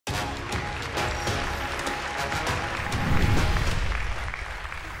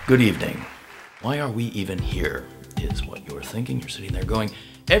Good evening. Why are we even here, is what you're thinking. You're sitting there going,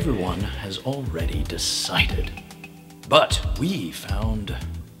 everyone has already decided. But we found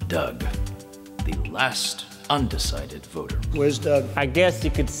Doug, the last undecided voter. Where's Doug? I guess you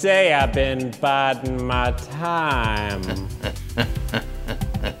could say I've been biding my time.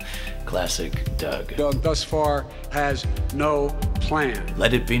 Classic Doug. Doug thus far has no plan.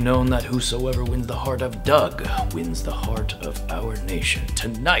 Let it be known that whosoever wins the heart of Doug wins the heart of our nation.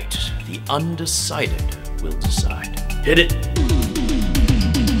 Tonight, the undecided will decide. Hit it.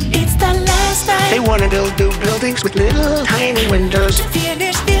 It's the last night. They want to build new buildings with little tiny windows. To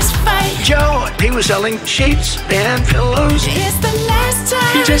finish this fight. Joe, he was selling sheets and pillows. It's the last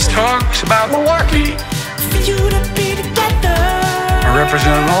time. He just talks about Milwaukee. For you to be together. I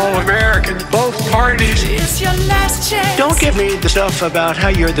represent all Americans, both parties. It's your last chance. Don't give me the stuff about how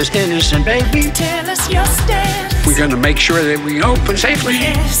you're this innocent baby. Tell us your stance. We're gonna make sure that we open safely.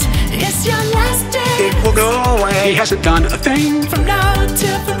 Yes, it's your last dance. It will go away. He hasn't done a thing. From now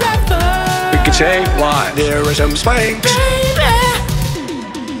till forever. We could say why. There are some spikes. Baby.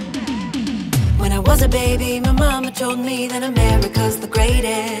 When I was a baby, my mama told me that America's the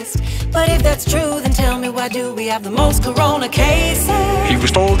greatest. But if that's true, then tell me, why do we have the most corona cases? He was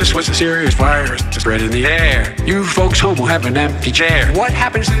told this was a serious virus to spread in the air. You folks home will have an empty chair. What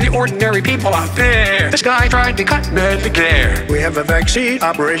happens to the ordinary people out there? This guy tried to cut Medicare. We have a vaccine,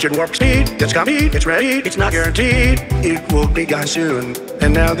 Operation Warp Speed. It's coming, it's ready, it's not guaranteed. It will be gone soon.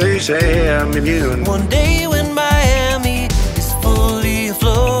 And now they say I'm immune. One day when Miami is fully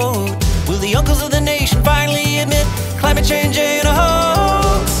afloat, will the uncles of the nation finally admit climate change ain't a hoax?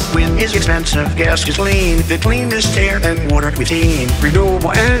 Wind is expensive, gas is lean. The cleanest air and water we've seen.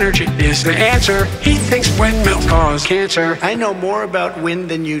 Renewable energy is the answer. He thinks windmills cause cancer. I know more about wind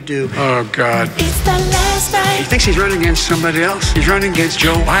than you do. Oh, God. It's the last night. He thinks he's running against somebody else. He's running against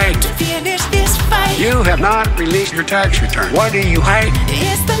Joe Biden. To finish this fight. You have not released your tax return. Why do you hide?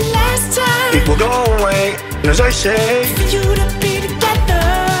 It's the last time. It will go away, and as I say, For you to be together.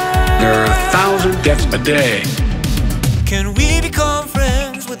 There are 1,000 deaths a day. Can we become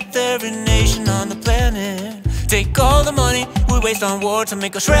friends with every nation on the planet? Take all the money we waste on war to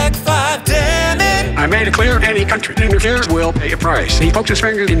make us Shrek 5, damn it! I made it clear any country that interferes will pay a price. He poked his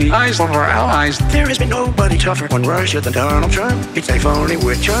finger in the eyes of our allies. there has been nobody tougher on Russia than Donald Trump. It's safe only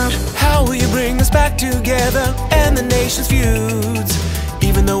with Trump. How will you bring us back together and the nation's feuds?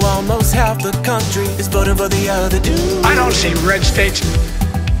 Even though almost half the country is voting for the other dude. I don't see red states.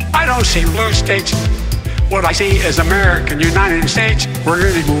 I don't see blue states. What I see is American United States. We're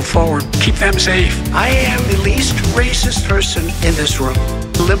going to move forward. Keep them safe. I am the least racist person in this room.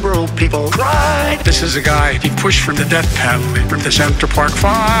 Liberal people cried. This is a guy he pushed from the death penalty from the Center Park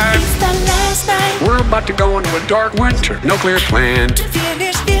 5. It's the last night. We're about to go into a dark winter. No clear plan. To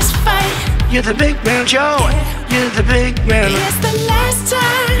finish this fight. You're the big man, Joe. You're the big man. It's the last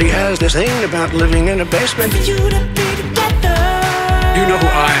time. He has this thing about living in a basement. For you to be together. You know who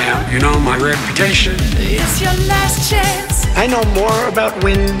I am. You know my reputation. It's your last chance. I know more about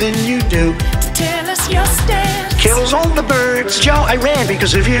wind than you do. To tell us your stance. Kills all the birds. Joe, I ran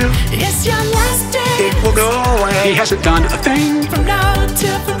because of you. It's your last dance. It will go away. He hasn't done a thing. From now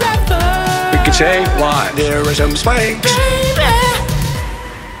till forever. We could say why. There are some spikes. Baby.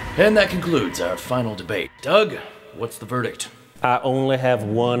 And that concludes our final debate. Doug, what's the verdict? I only have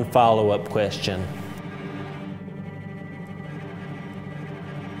one follow-up question.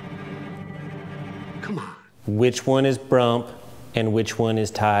 Come on. Which one is Brump and which one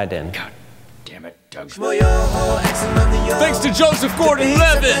is Tyden? God damn it, Doug. Thanks to Joseph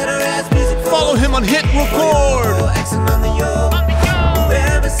Gordon-Levitt. Follow him on Hit Record.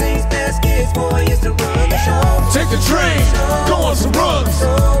 Take the train, go on some runs,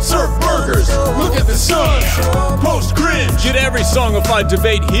 serve burgers, look at the sun, post cringe. Get every Songify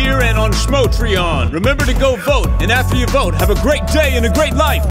debate here and on Schmotreon. Remember to go vote, and after you vote, have a great day and a great life.